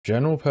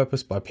General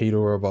purpose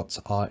bipedal robots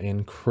are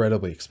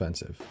incredibly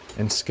expensive,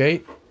 and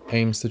Skate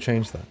aims to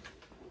change that.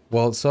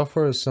 While its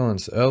software is still in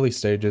its early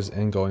stages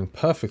and going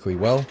perfectly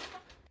well,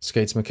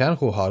 Skate's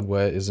mechanical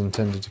hardware is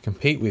intended to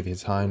compete with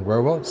Italian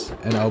robots,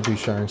 and I'll be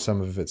sharing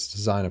some of its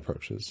design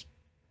approaches.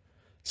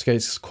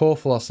 Skate's core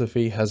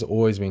philosophy has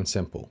always been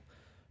simple: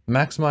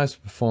 maximize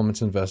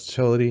performance and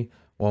versatility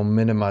while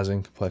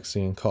minimizing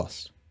complexity and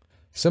cost.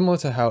 Similar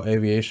to how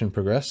aviation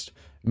progressed,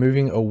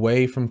 moving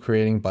away from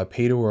creating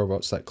bipedal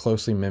robots that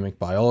closely mimic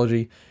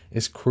biology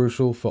is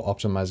crucial for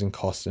optimizing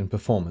cost and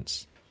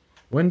performance.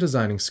 When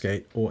designing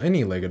Skate or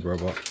any legged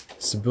robot,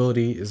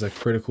 stability is a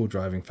critical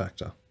driving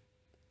factor.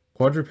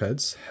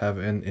 Quadrupeds have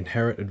an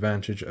inherent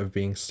advantage of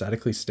being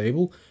statically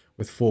stable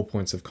with 4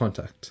 points of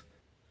contact,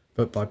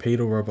 but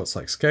bipedal robots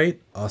like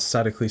Skate are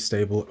statically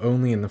stable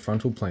only in the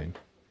frontal plane.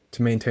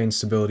 To maintain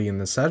stability in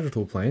the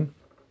sagittal plane,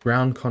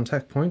 ground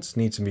contact points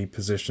need to be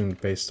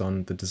positioned based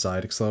on the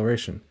desired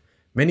acceleration.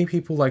 Many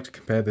people like to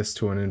compare this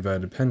to an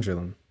inverted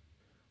pendulum.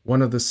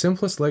 One of the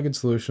simplest legged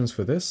solutions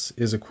for this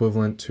is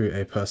equivalent to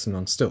a person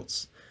on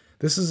stilts.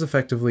 This is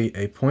effectively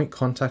a point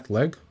contact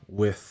leg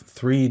with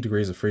 3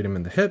 degrees of freedom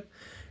in the hip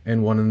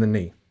and 1 in the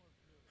knee.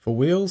 For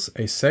wheels,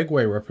 a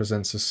Segway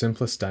represents the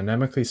simplest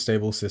dynamically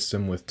stable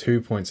system with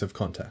 2 points of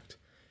contact.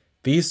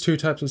 These two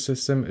types of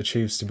system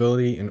achieve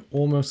stability in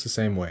almost the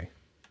same way.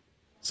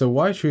 So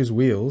why choose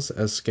wheels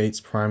as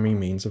Skate's primary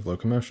means of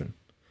locomotion?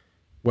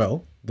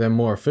 Well, they're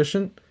more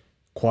efficient,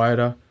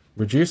 quieter,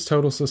 reduce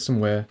total system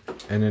wear,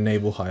 and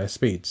enable higher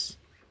speeds.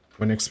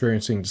 When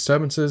experiencing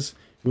disturbances,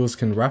 wheels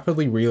can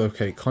rapidly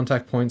relocate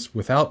contact points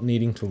without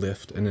needing to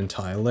lift an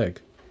entire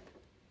leg.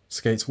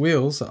 Skate's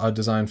wheels are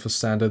designed for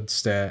standard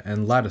stair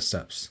and ladder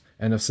steps,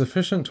 and have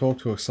sufficient torque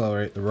to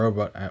accelerate the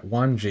robot at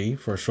 1G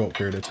for a short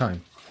period of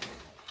time.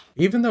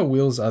 Even though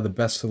wheels are the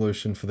best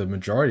solution for the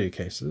majority of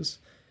cases,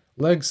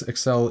 legs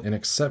excel in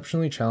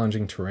exceptionally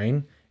challenging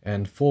terrain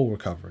and fall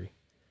recovery.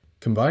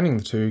 Combining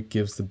the two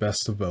gives the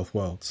best of both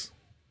worlds.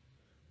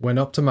 When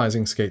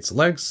optimizing Skate's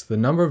legs, the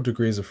number of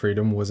degrees of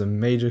freedom was a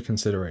major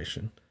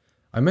consideration.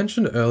 I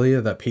mentioned earlier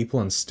that people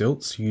on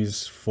stilts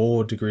use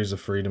 4 degrees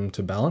of freedom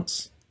to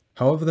balance.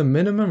 However, the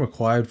minimum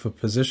required for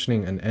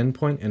positioning an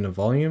endpoint in a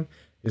volume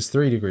is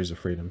 3 degrees of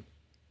freedom.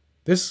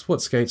 This is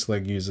what Skate's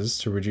leg uses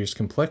to reduce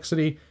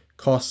complexity,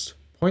 cost,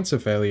 points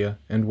of failure,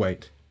 and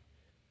weight.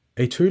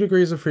 A 2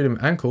 degrees of freedom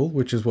ankle,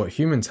 which is what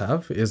humans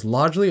have, is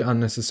largely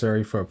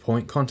unnecessary for a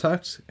point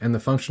contact, and the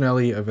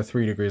functionality of a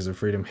 3 degrees of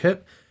freedom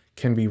hip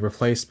can be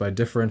replaced by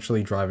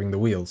differentially driving the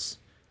wheels.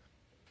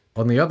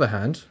 On the other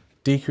hand,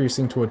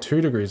 decreasing to a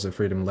 2 degrees of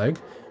freedom leg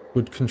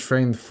would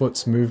constrain the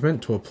foot's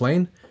movement to a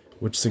plane,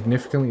 which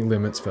significantly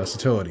limits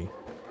versatility.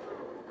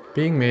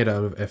 Being made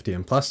out of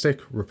FDM plastic,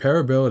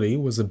 repairability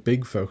was a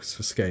big focus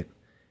for Skate.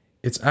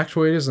 Its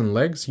actuators and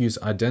legs use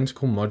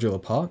identical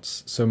modular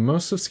parts, so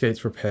most of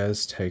Skate's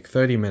repairs take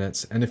 30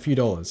 minutes and a few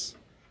dollars.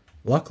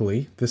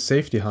 Luckily, this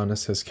safety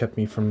harness has kept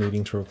me from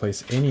needing to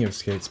replace any of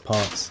Skate's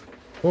parts,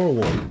 or a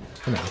wall,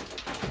 for now.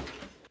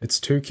 Its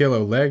 2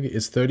 kilo leg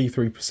is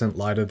 33%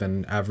 lighter than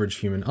an average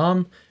human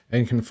arm,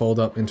 and can fold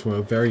up into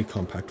a very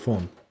compact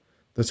form.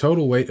 The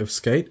total weight of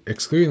Skate,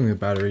 excluding the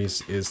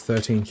batteries, is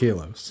 13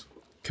 kilos.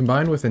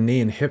 Combined with a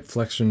knee and hip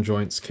flexion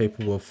joints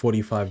capable of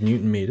 45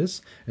 Newton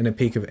meters and a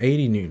peak of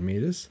 80 Newton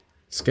meters,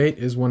 Skate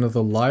is one of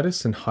the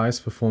lightest and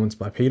highest performance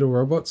bipedal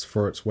robots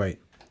for its weight.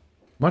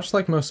 Much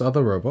like most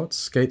other robots,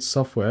 Skate's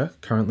software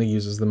currently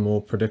uses the more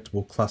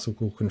predictable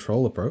classical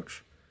control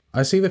approach.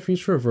 I see the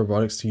future of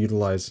robotics to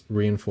utilize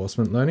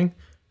reinforcement learning,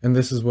 and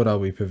this is what I'll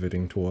be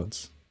pivoting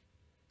towards.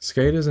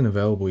 Skate isn't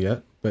available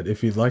yet, but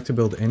if you'd like to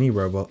build any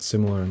robot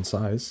similar in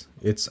size,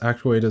 its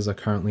actuators are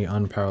currently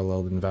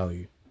unparalleled in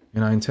value,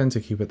 and I intend to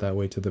keep it that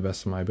way to the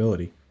best of my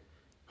ability.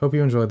 Hope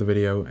you enjoyed the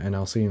video, and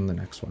I'll see you in the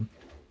next one.